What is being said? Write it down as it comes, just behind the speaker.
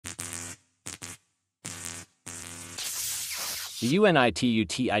The UNI-T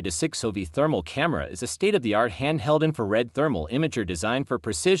UTi260V Thermal Camera is a state-of-the-art handheld infrared thermal imager designed for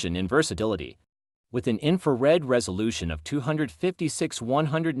precision and versatility. With an infrared resolution of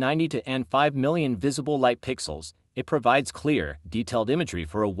 256/190 to 5 million visible light pixels, it provides clear, detailed imagery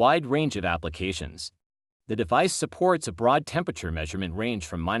for a wide range of applications. The device supports a broad temperature measurement range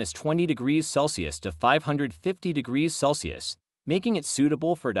from -20°C to 550°C, making it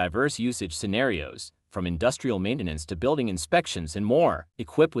suitable for diverse usage scenarios, from industrial maintenance to building inspections and more.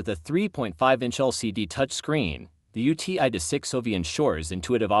 Equipped with a 3.5-inch LCD touchscreen, the UTi260V ensures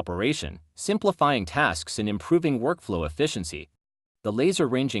intuitive operation, simplifying tasks and improving workflow efficiency. The laser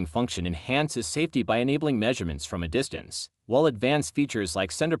ranging function enhances safety by enabling measurements from a distance, while advanced features like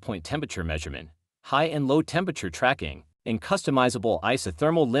centerpoint temperature measurement, high and low temperature tracking, and customizable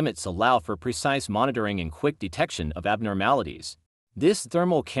isothermal limits allow for precise monitoring and quick detection of abnormalities. This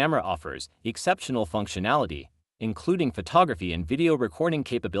thermal camera offers exceptional functionality, including photography and video recording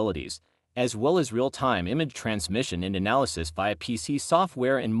capabilities, as well as real-time image transmission and analysis via PC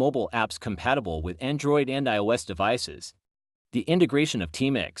software and mobile apps compatible with Android and iOS devices. The integration of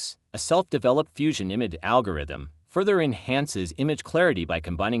tmx, a self-developed fusion image algorithm, further enhances image clarity by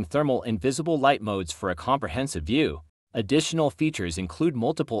combining thermal and visible light modes for a comprehensive view. Additional features include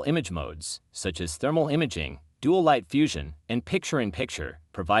multiple image modes, such as thermal imaging, dual light fusion, and picture-in-picture,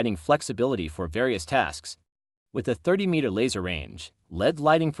 providing flexibility for various tasks. With a 30-meter laser range, LED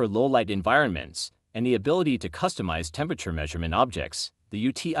lighting for low-light environments, and the ability to customize temperature measurement objects, the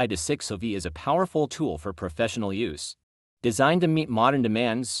UTi260V is a powerful tool for professional use. Designed to meet modern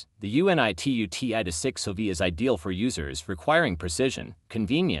demands, the UNI-T UTi260V is ideal for users requiring precision,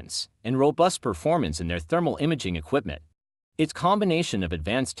 convenience, and robust performance in their thermal imaging equipment. Its combination of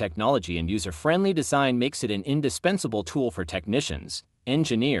advanced technology and user-friendly design makes it an indispensable tool for technicians,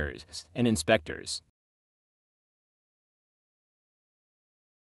 engineers, and inspectors.